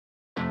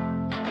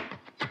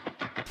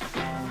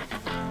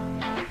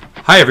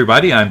Hi,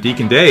 everybody. I'm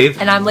Deacon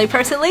Dave. And I'm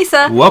Layperson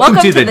Lisa. Welcome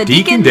to the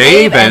Deacon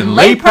Dave and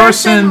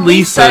Layperson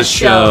Lisa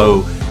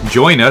Show.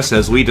 Join us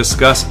as we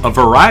discuss a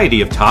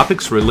variety of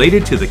topics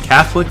related to the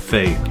Catholic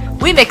faith.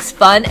 We mix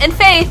fun and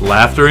faith,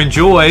 laughter and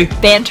joy,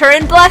 banter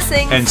and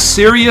blessings, and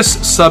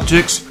serious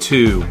subjects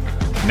too.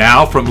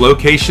 Now, from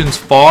locations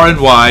far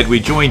and wide, we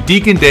join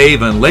Deacon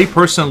Dave and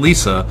Layperson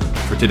Lisa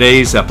for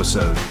today's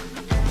episode.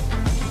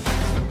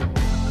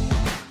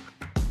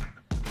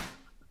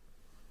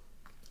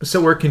 So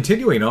we're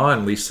continuing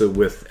on, Lisa,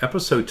 with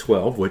episode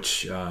 12,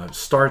 which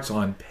starts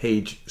on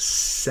page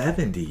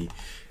 70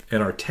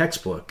 in our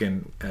textbook.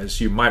 And as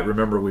you might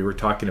remember, we were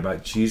talking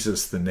about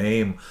Jesus, the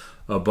name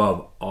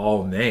above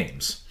all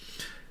names.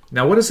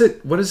 Now, what is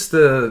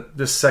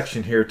this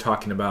section here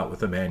talking about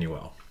with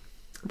Emmanuel?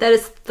 That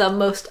is the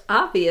most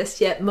obvious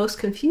yet most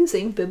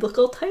confusing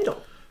biblical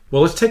title.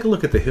 Well, let's take a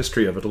look at the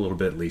history of it a little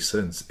bit, Lisa,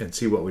 and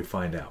see what we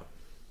find out.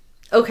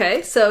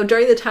 Okay, so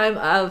during the time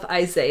of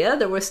Isaiah,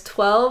 there was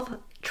 12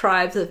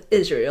 tribes of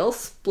Israel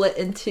split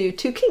into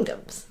two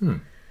kingdoms.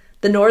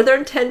 The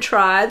northern 10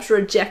 tribes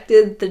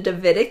rejected the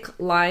Davidic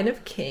line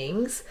of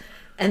kings,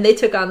 and they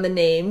took on the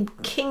name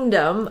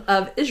Kingdom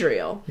of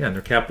Israel. Yeah, and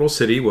their capital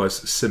city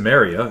was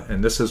Samaria,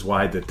 and this is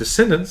why the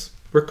descendants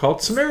were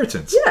called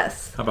Samaritans.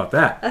 Yes. How about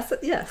that?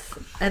 Yes.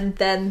 And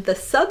then the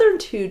southern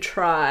 2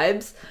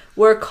 tribes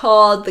were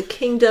called the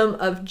Kingdom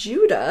of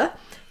Judah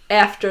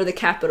after the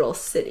capital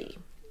city.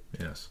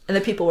 Yes. And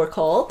the people were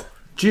called?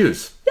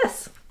 Jews.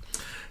 Yes.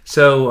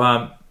 So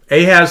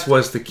Ahaz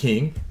was the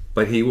king,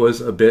 but he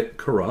was a bit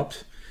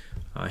corrupt.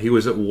 He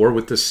was at war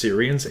with the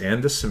Syrians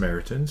and the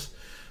Samaritans.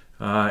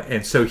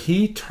 And so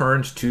he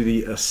turned to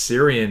the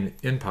Assyrian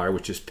Empire,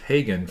 which is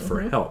pagan,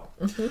 for help.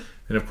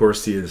 And of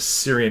course, the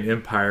Assyrian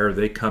Empire,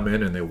 they come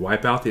in and they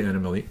wipe out the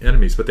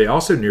enemies, but they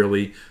also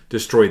nearly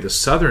destroy the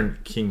southern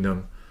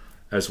kingdom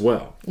as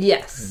well.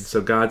 Yes. And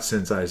so God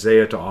sends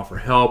Isaiah to offer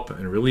help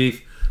and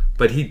relief,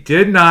 but he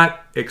did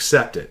not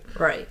accept it.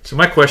 Right. So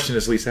my question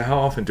is, Lisa, how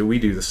often do we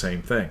do the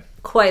same thing?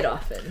 Quite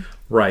often.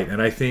 Right.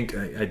 And I think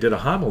I did a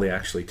homily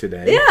actually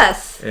today.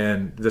 Yes.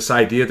 And this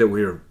idea that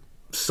we're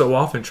so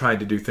often trying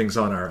to do things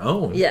on our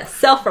own. Yes,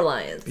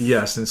 self-reliance.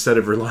 Yes, instead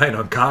of relying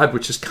on God,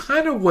 which is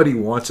kind of what he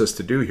wants us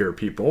to do here,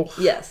 people.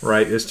 Yes.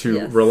 Right, is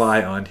to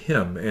rely on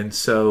him. And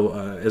so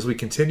as we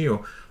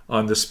continue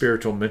on the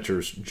spiritual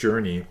mentor's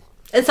journey.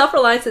 And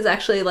self-reliance is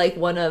actually like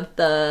one of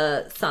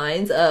the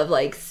signs of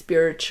like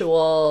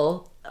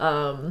spiritual,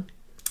 I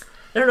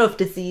don't know if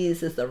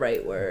disease is the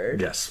right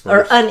word. Yes.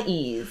 Or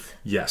unease.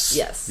 Yes.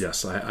 Yes.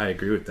 Yes, I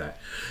agree with that.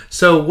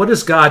 So what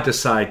does God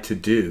decide to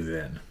do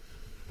then?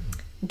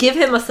 Give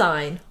him a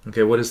sign.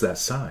 Okay, what is that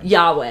sign?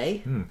 Yahweh.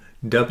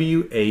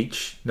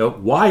 YHWH.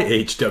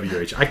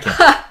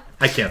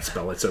 I can't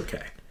spell. It's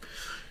okay.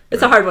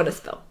 It's a hard one to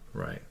spell.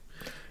 Right.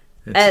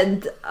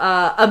 And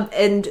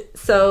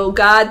so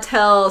God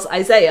tells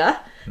Isaiah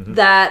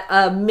that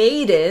a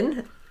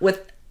maiden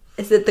with,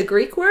 is it the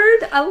Greek word?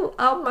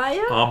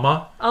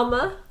 Alma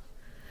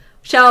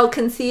shall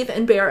conceive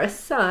and bear a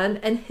son,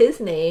 and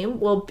his name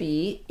will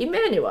be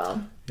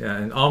Emmanuel. Yeah,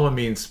 and Alma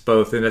means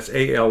both, and that's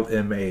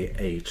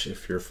ALMAH,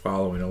 if you're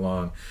following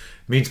along.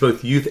 It means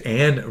both youth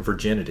and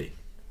virginity.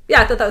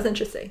 Yeah, I thought that was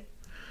interesting.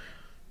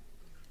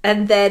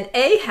 And then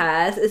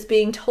Ahaz is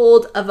being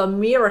told of a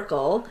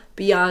miracle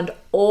beyond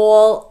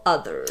all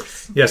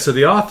others. Yeah, so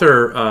the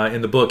author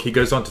in the book, he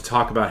goes on to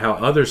talk about how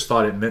others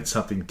thought it meant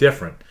something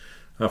different.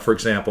 For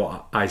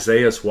example,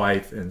 Isaiah's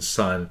wife and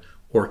son,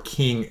 or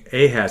King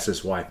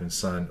Ahaz's wife and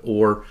son,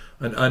 or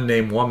an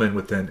unnamed woman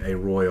within a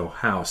royal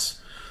house.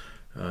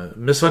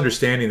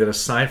 Misunderstanding that a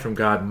sign from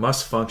God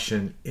must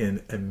function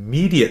in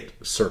immediate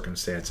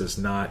circumstances,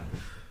 not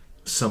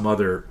some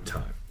other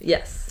time.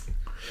 Yes.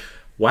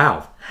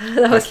 Wow.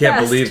 I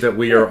can't believe that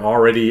we are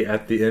already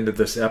at the end of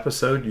this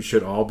episode. You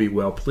should all be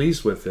well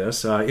pleased with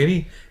this.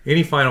 Any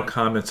final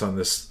comments on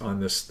this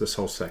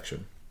whole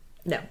section?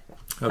 No. Okay.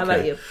 How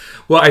about you?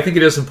 Well, I think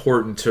it is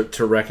important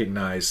to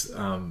recognize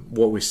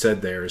what we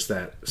said there is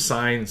that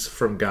signs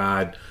from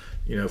God,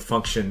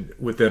 function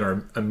within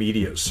our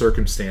immediate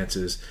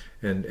circumstances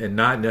and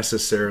not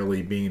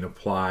necessarily being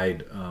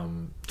applied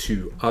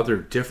to other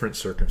different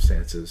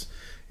circumstances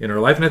in our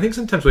life. And I think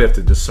sometimes we have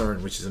to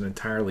discern, which is an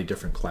entirely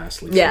different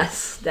class, Lisa.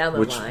 Yes, down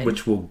the line.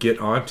 Which we'll get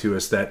onto,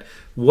 is that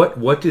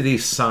what do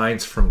these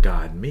signs from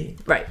God mean?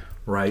 Right.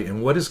 Right.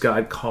 And what is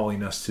God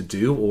calling us to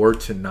do or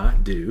to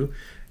not do,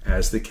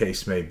 as the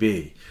case may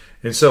be?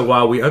 And so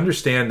while we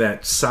understand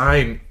that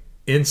sign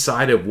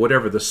inside of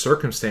whatever the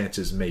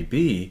circumstances may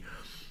be,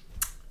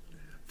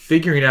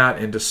 figuring out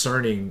and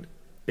discerning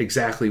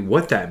exactly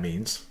what that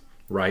means,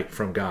 right,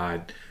 from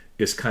God,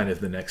 is kind of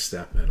the next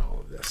step in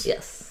all of this.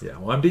 Yes. Yeah.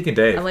 Well, I'm Deacon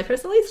Dave. I'm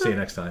Layperson Lisa. See you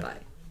next time. Bye.